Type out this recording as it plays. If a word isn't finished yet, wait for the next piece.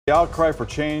The outcry for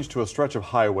change to a stretch of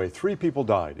highway. 3 people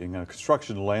died in a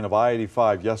construction lane of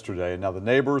I-85 yesterday, and now the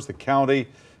neighbors, the county,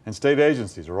 and state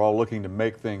agencies are all looking to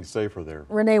make things safer there.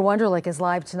 Renee Wunderlich is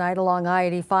live tonight along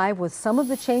I-85 with some of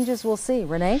the changes we'll see.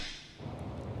 Renee?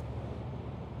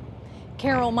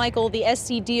 Carol, Michael, the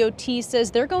SCDOT says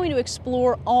they're going to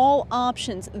explore all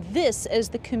options. This as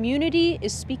the community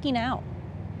is speaking out.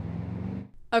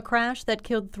 A crash that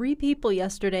killed 3 people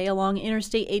yesterday along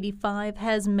Interstate 85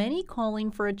 has many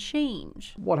calling for a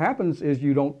change. What happens is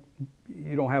you don't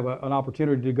have an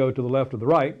opportunity to go to the left or the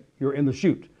right. You're in the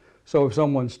chute. So if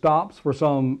someone stops for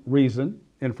some reason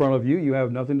in front of you, you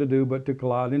have nothing to do but to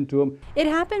collide into them. It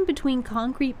happened between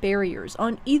concrete barriers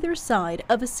on either side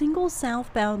of a single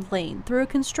southbound lane through a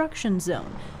construction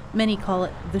zone. Many call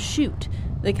it the chute.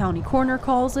 The county coroner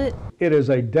calls it. It is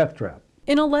a death trap.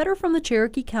 In a letter from the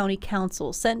Cherokee County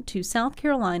Council sent to South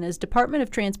Carolina's Department of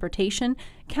Transportation,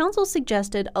 Council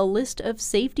suggested a list of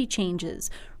safety changes,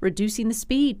 reducing the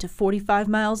speed to 45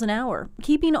 miles an hour,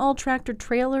 keeping all tractor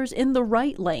trailers in the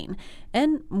right lane,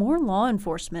 and more law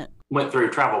enforcement. Went through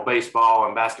travel baseball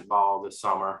and basketball this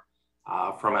summer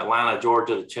from Atlanta,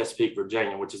 Georgia to Chesapeake,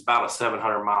 Virginia, which is about a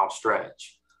 700-mile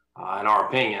stretch. In our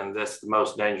opinion, this is the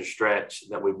most dangerous stretch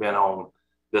that we've been on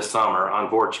this summer.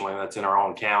 Unfortunately, that's in our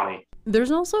own county.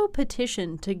 There's also a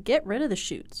petition to get rid of the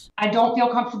chutes. I don't feel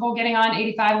comfortable getting on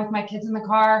 85 with my kids in the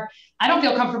car. I don't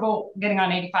feel comfortable getting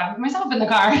on 85 with myself in the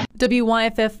car.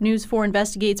 WYFF News 4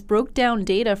 Investigates broke down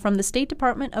data from the State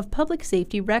Department of Public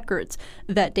Safety records.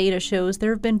 That data shows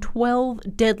there have been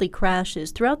 12 deadly crashes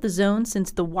throughout the zone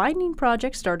since the widening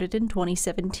project started in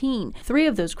 2017. 3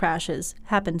 of those crashes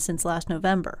happened since last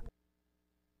November.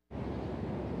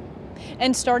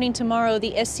 And starting tomorrow,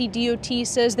 the SCDOT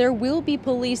says there will be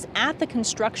police at the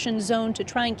construction zone to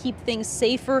try and keep things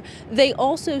safer. They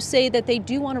also say that they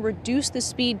do want to reduce the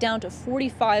speed down to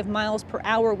 45 miles per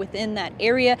hour within that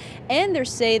area. And they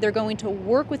say they're going to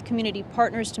work with community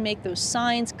partners to make those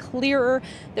signs clearer.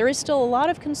 There is still a lot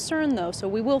of concern, though, so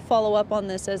we will follow up on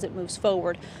this as it moves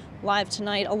forward. Live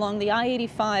tonight along the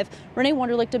I-85, Renee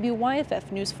Wunderlich,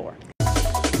 WYFF News 4.